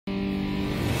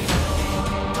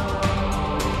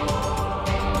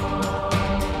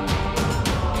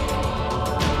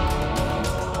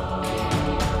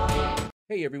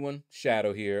Hey everyone,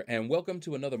 Shadow here, and welcome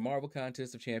to another Marvel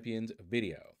Contest of Champions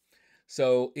video.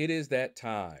 So it is that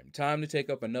time to take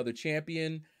up another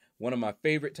champion, one of my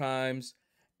favorite times,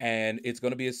 and it's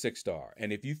going to be a 6-star.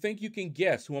 And if you think you can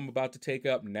guess who I'm about to take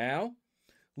up now,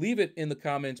 leave it in the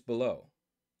comments below.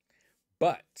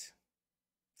 But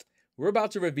we're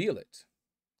about to reveal it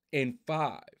in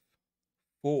 5,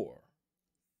 4,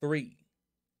 3,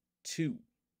 2,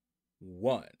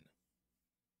 1.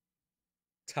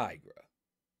 Tigra.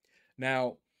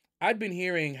 Now, I'd been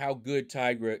hearing how good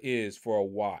Tigra is for a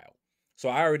while, so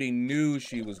I already knew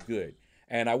she was good,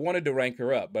 and I wanted to rank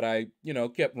her up, but I,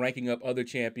 kept ranking up other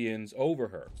champions over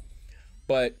her.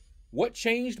 But what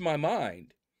changed my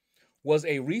mind was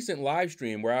a recent live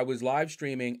stream where I was live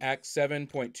streaming Act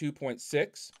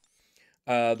 7.2.6,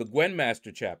 the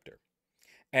Gwenmaster chapter.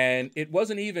 And it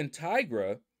wasn't even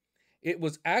Tigra, it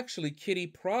was actually Kitty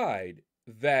Pryde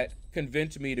that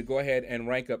convinced me to go ahead and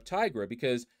rank up Tigra,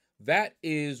 because that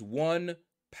is one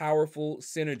powerful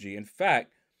synergy. In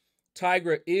fact,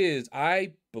 Tigra is,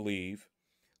 I believe,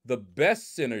 the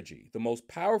best synergy, the most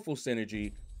powerful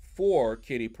synergy for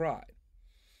Kitty Pryde.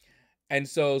 And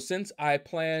so since I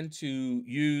plan to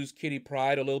use Kitty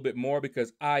Pryde a little bit more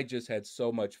because I just had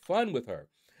so much fun with her.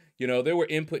 There were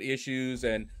input issues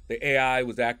and the AI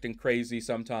was acting crazy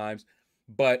sometimes,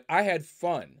 but I had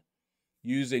fun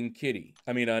using Kitty.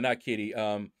 I mean, not Kitty.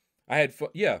 I had fun.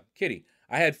 Yeah, Kitty.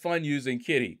 I had fun using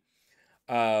Kitty.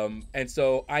 And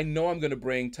so I know I'm going to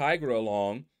bring Tigra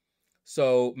along,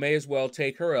 so may as well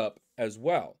take her up as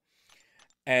well.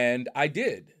 And I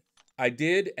did.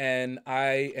 And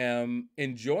I am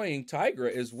enjoying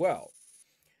Tigra as well.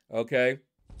 Okay.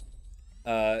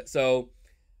 So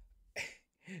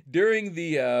during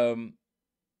the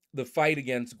fight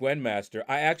against Gwenmaster,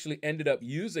 I actually ended up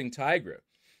using Tigra,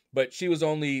 but she was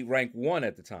only rank 1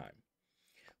 at the time.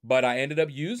 But I ended up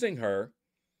using her,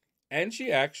 and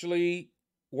she actually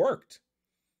worked.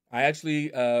 I actually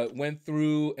went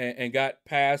through and got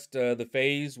past the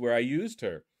phase where I used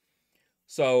her.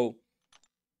 So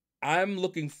I'm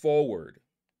looking forward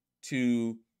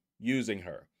to using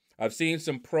her. I've seen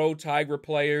some pro Tigra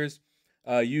players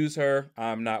use her.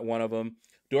 I'm not one of them.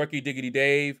 Dorky Diggity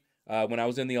Dave, when I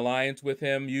was in the alliance with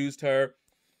him, used her.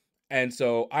 And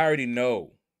so I already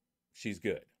know she's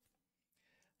good.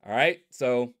 All right,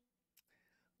 so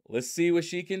let's see what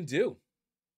she can do.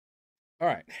 All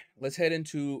right, let's head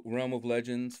into Realm of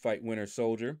Legends, Fight Winter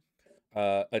Soldier.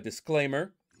 A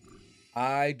disclaimer,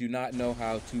 I do not know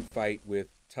how to fight with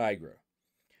Tigra.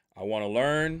 I want to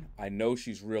learn. I know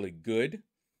she's really good,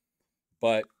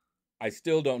 but I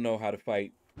still don't know how to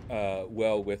fight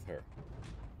well with her.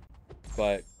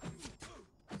 But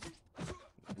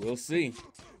we'll see.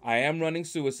 I am running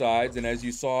suicides, and as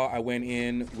you saw, I went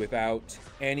in without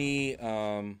any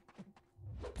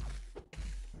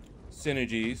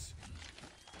synergies.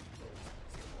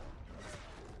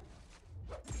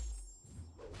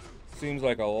 Seems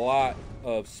like a lot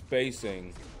of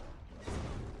spacing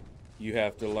you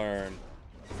have to learn.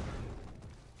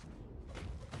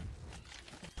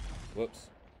 Whoops.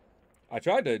 I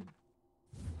tried to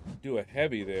do a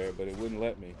heavy there, but it wouldn't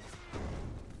let me.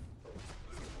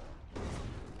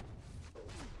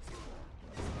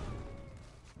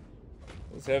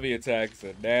 Those heavy attacks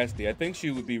are nasty. I think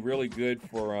she would be really good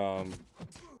for,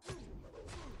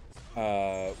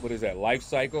 what is that, life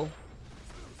cycle?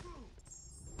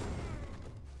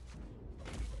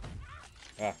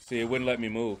 Ah, see, it wouldn't let me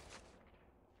move.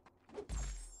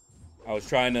 I was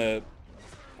trying to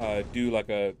do like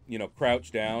a,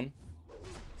 crouch down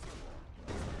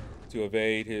to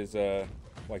evade his,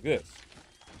 like this.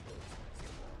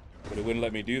 But it wouldn't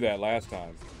let me do that last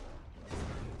time.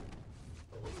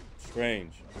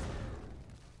 Strange.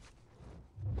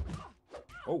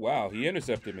 Oh, wow, he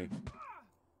intercepted me.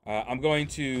 I'm going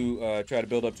to try to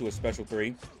build up to a special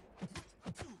 3.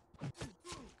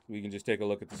 We can just take a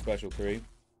look at the special 3.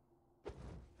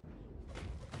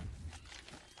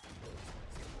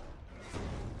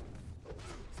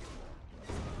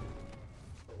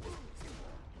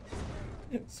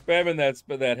 Spamming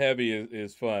that heavy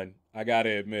is fun, I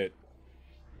gotta admit.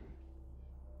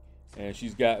 And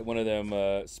she's got one of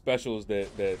them specials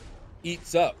that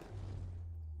eats up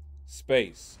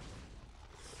space.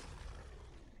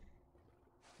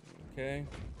 Okay.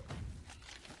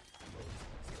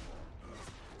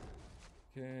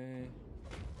 Okay.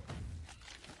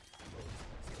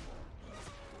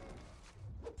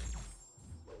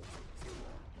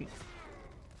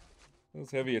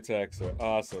 Those heavy attacks are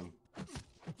awesome.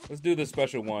 Let's do the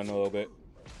special one a little bit.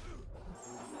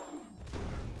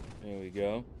 There we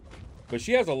go. But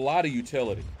she has a lot of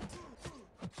utility.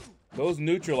 Those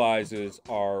neutralizers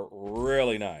are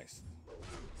really nice.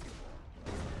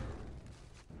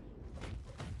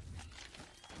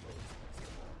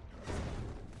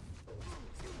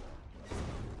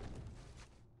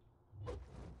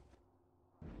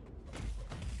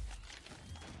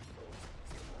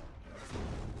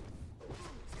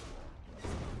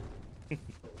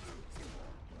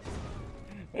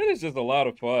 It is just a lot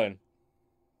of fun.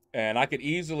 And I could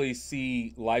easily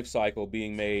see life cycle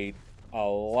being made a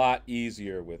lot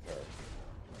easier with her.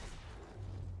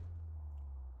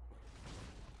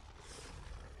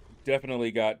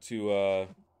 Definitely got to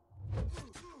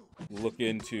look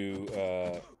into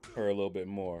her a little bit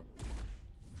more.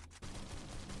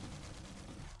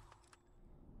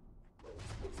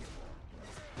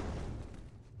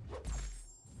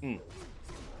 Hmm.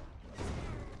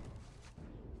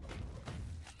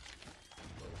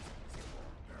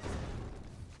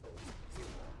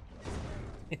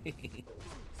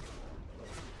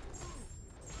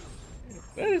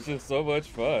 That is just so much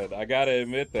fun. I gotta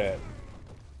admit that.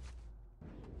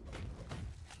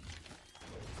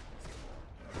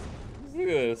 Look at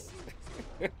this.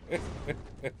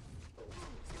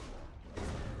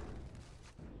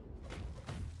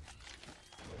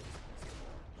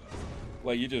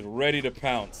 Like you're just ready to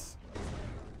pounce.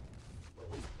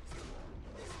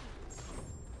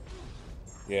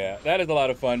 Yeah, that is a lot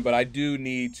of fun, but I do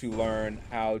need to learn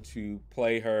how to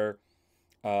play her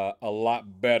a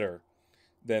lot better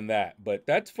than that. But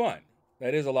that's fun.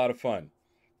 That is a lot of fun.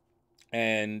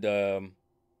 And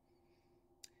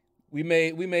we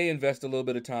may invest a little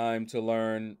bit of time to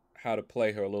learn how to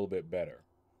play her a little bit better.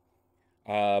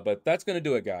 But that's going to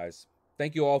do it, guys.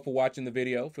 Thank you all for watching the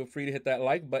video. Feel free to hit that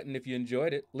like button if you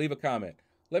enjoyed it. Leave a comment.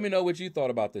 Let me know what you thought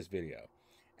about this video.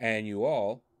 And you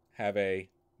all have a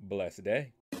blessed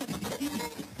day.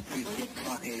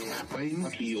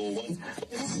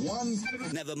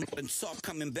 Never modern talk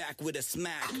coming back with a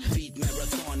smack. Beat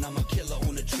marathon, I'm a killer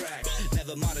on the track.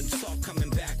 Never modern talk coming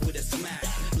back with a smack.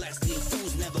 Blasting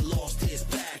fools never lost his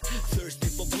back. Thirsty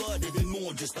for blood, even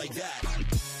more just like that.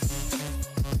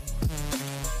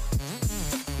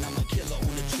 I'm a killer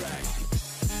on the track.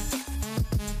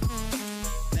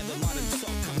 Never modern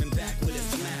talk coming back with a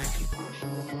smack.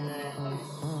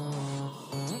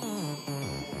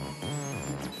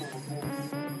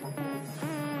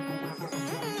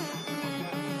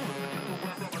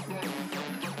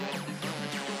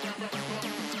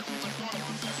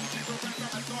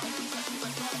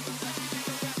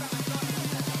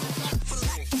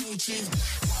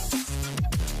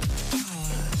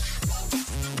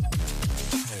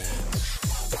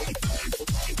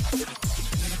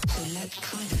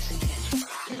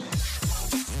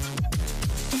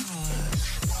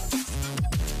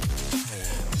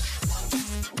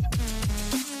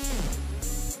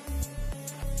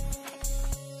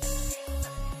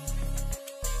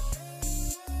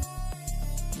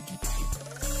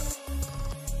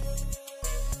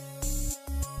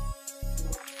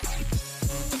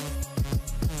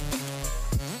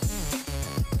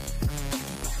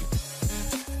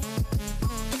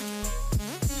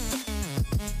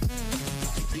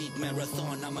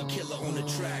 Marathon, I'm a killer on the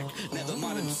track. Never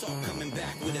modern talk coming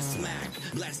back with a smack.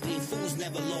 Blasting fools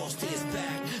never lost his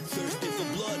back. Thirsty for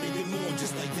blood, even more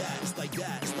just like that. It's like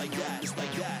that, it's like that, it's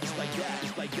like that, it's like that,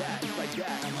 it's like that, it's like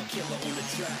that. I'm a killer on the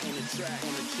track, on the track,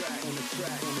 on the track, on the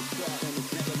track, on the track, on the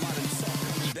track. Never modern talk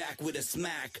coming back with a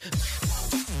smack.